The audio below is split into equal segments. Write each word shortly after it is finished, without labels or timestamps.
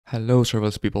Hello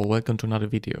serverless people, welcome to another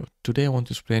video. Today I want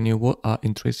to explain you what are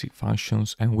intrinsic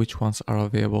functions and which ones are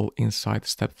available inside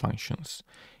step functions.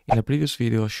 In the previous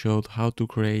video I showed how to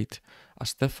create a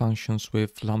step functions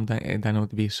with Lambda and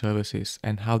DynamoDB services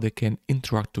and how they can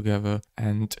interact together,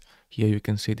 and here you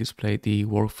can see displayed the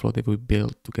workflow that we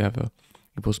built together.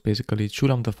 It was basically two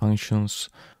Lambda functions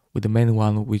with the main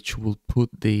one which will put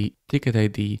the ticket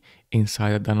ID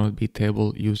inside a DynamoDB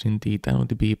table using the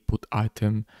DynamoDB put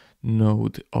item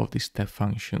node of the step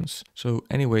functions. So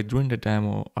anyway, during the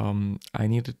demo, I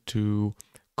needed to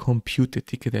compute the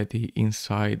ticket ID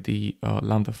inside the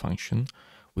Lambda function,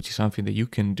 which is something that you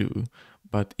can do.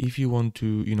 But if you want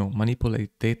to,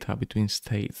 manipulate data between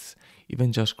states,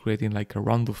 even just creating like a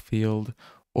random field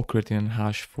or creating a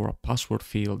hash for a password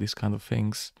field, these kind of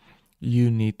things,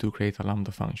 you need to create a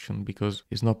Lambda function because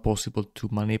it's not possible to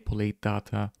manipulate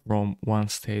data from one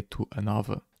state to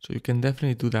another. So you can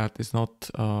definitely do that. It's not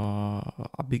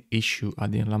a big issue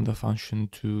adding a Lambda function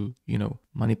to,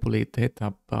 manipulate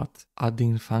data, but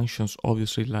adding functions,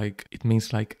 obviously, it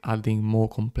means adding more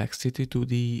complexity to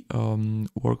the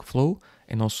workflow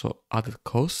and also added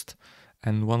cost.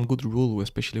 And one good rule,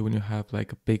 especially when you have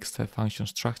like a big step function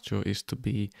structure, is to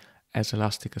be as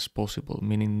elastic as possible,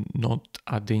 meaning not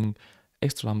adding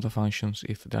extra Lambda functions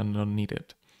if they're not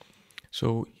needed.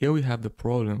 So here we have the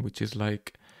problem, which is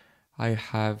I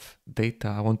have data,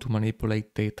 I want to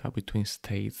manipulate data between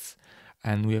states,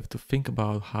 and we have to think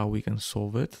about how we can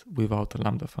solve it without a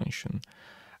Lambda function.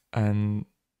 And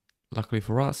luckily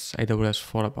for us, AWS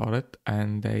thought about it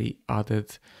and they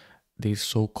added these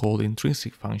so-called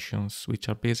intrinsic functions, which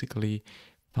are basically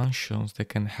functions that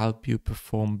can help you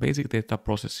perform basic data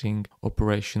processing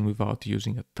operation without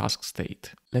using a task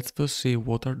state. Let's first see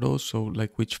what are those, so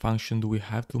which function do we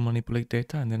have to manipulate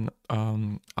data, and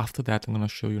then after that I'm going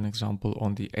to show you an example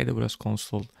on the AWS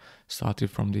console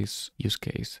started from this use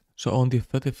case. So on the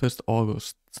 31st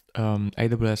August,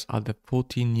 AWS added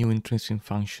 14 new intrinsic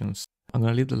functions. I'm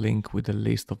going to leave the link with the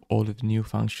list of all of the new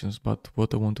functions, but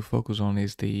what I want to focus on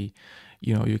is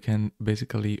you can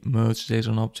basically merge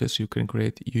JSON objects. You can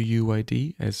create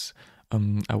UUID, as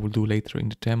I will do later in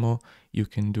the demo. You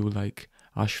can do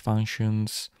hash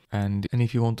functions. And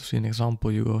if you want to see an example,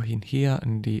 you go in here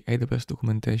in the AWS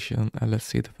documentation, and let's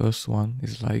see, the first one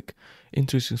is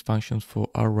intrinsic functions for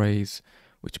arrays,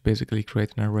 which basically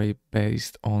create an array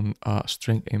based on a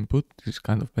string input. This is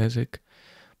kind of basic.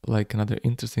 Another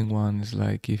interesting one is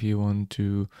if you want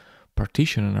to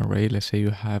partition an array, let's say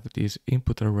you have this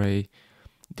input array,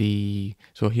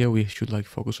 so here we should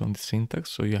focus on the syntax.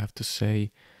 So you have to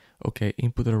say, okay,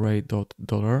 input array dot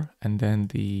dollar, and then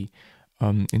the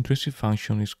intrinsic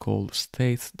function is called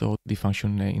states dot, the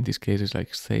function name in this case is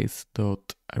states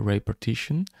dot array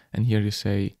partition, and here you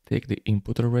say take the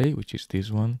input array, which is this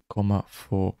one, comma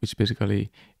 4, which basically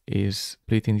is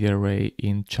splitting the array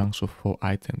in chunks of 4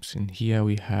 items. And here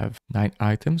we have 9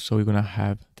 items, so we're gonna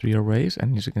have 3 arrays,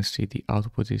 and as you can see the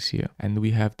output is here. And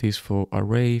we have this for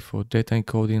array, for data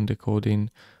encoding, decoding,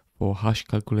 for hash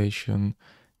calculation,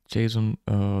 JSON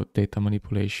data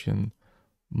manipulation,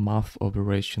 math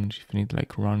operations if you need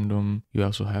random. You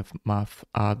also have math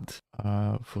add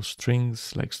for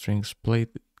strings, string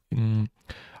split. I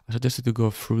suggested to go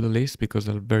through the list because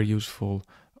they're very useful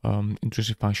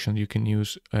intrinsic function you can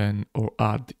use or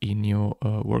add in your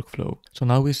workflow. So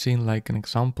now we're seeing an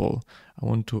example. I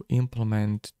want to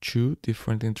implement 2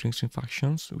 different intrinsic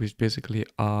functions, which basically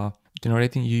are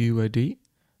generating UUID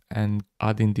and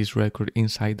adding this record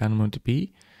inside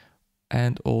DynamoDB,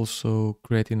 and also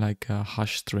creating a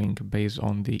hash string based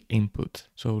on the input.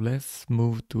 So let's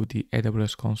move to the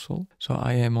AWS console. So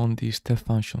I am on the step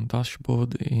function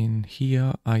dashboard. In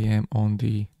here, I am on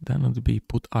the DynamoDB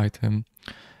put item,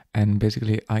 and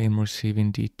basically I am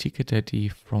receiving the ticket ID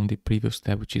from the previous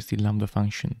step, which is the Lambda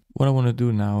function. What I want to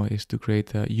do now is to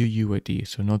create a UUID,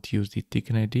 so not use the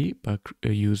ticket ID, but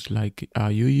use a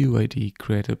UUID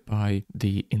created by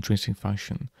the intrinsic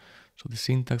function. So the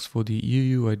syntax for the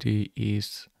UUID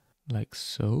is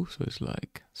so it's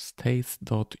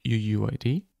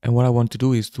states.uuid. And what I want to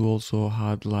do is to also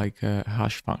add a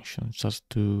hash function just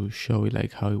to show you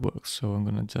how it works. So I'm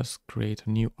gonna just create a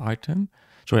new item,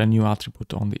 a new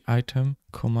attribute on the item,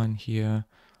 command here,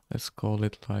 let's call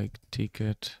it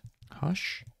ticket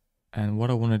hash. And what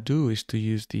I want to do is to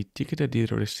use the ticket ID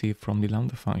that I received from the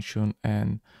Lambda function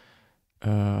and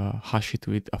hash it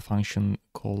with a function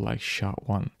called like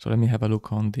SHA-1. So let me have a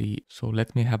look on the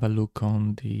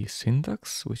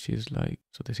syntax, which is like,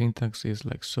 so the syntax is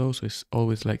like so it's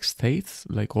always like states,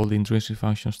 like all the intrinsic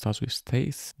function starts with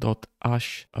states dot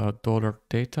hash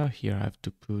 $data. Here I have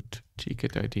to put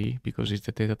ticket ID because it's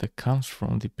the data that comes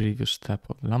from the previous step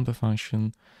of the Lambda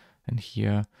function. And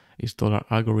here is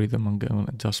 $algorithm. I'm going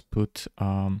to just put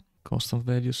constant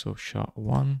value, so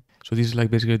SHA-1. So this is like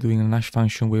basically doing a hash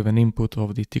function with an input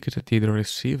of the ticket ID that I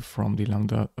received from the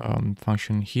Lambda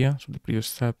function here, so the previous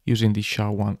step, using the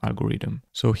SHA-1 algorithm.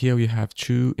 So here we have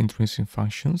two intrinsic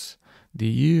functions, the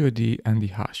UUID and the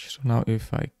hash. So now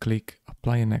if I click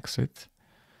apply and exit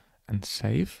and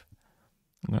save,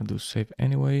 I'm gonna do save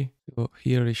anyway. So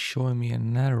here it's showing me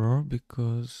an error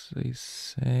because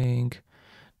it's saying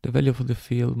the value for the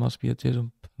field must be a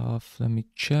JSON path. Let me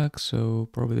check. So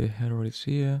probably the error is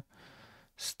here.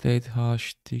 State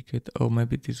hash ticket. Oh,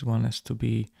 maybe this one has to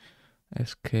be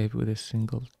escape with a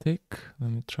single tick.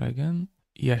 Let me try again.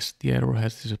 Yes, the error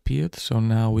has disappeared. So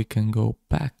now we can go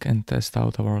back and test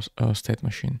out our state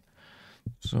machine.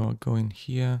 So I'll go in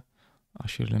here.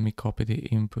 Actually, let me copy the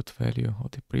input value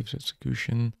of the previous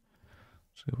execution.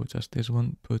 So it was just this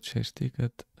one, purchase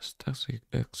ticket, start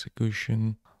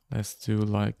execution. Let's do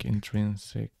like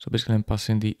intrinsic. So basically I'm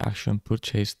passing the action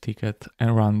purchase ticket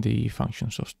and run the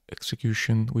functions of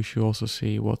execution. We should also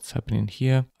see what's happening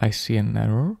here. I see an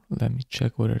error. Let me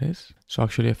check what it is. So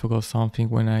actually I forgot something.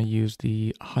 When I use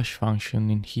the hash function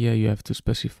in here, you have to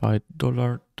specify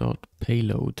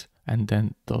 $.payload and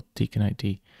then .ticket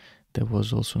ID. There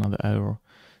was also another error.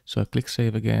 So I click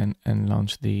save again and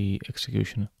launch the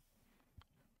execution.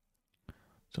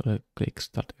 So I click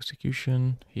start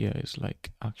execution. Here is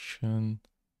like action.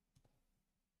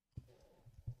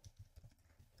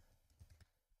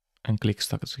 And click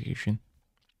start execution.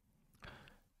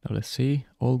 Now let's see,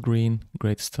 all green,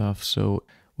 great stuff. So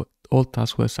all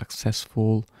tasks were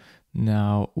successful.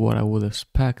 Now what I would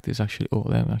expect is actually,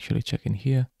 I'm actually checking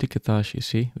here. Ticket hash, we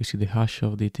see the hash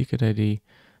of the ticket ID.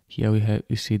 Here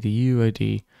we see the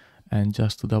UUID. And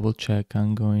just to double check,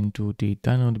 I'm going to the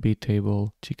DynamoDB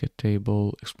table, ticket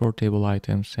table, export table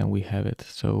items, and we have it.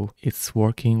 So it's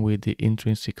working with the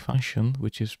intrinsic function,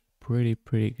 which is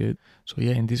pretty good. So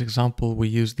yeah, in this example, we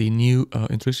use the new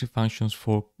intrinsic functions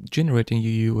for generating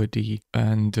UUID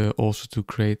and also to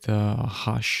create a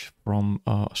hash from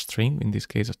a string, in this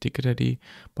case a ticket ID,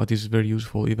 but it's very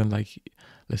useful even like,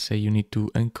 let's say you need to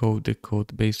encode the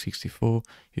code base 64,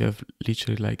 you have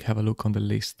literally like have a look on the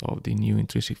list of the new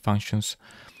intrinsic functions.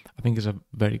 I think it's a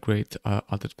very great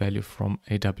added value from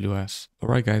AWS.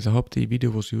 Alright guys, I hope the video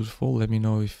was useful. Let me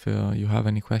know if you have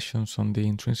any questions on the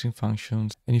intrinsic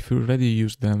functions. And if you already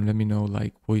use them, let me know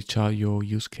like which are your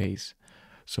use case.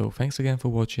 So thanks again for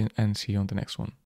watching and see you on the next one.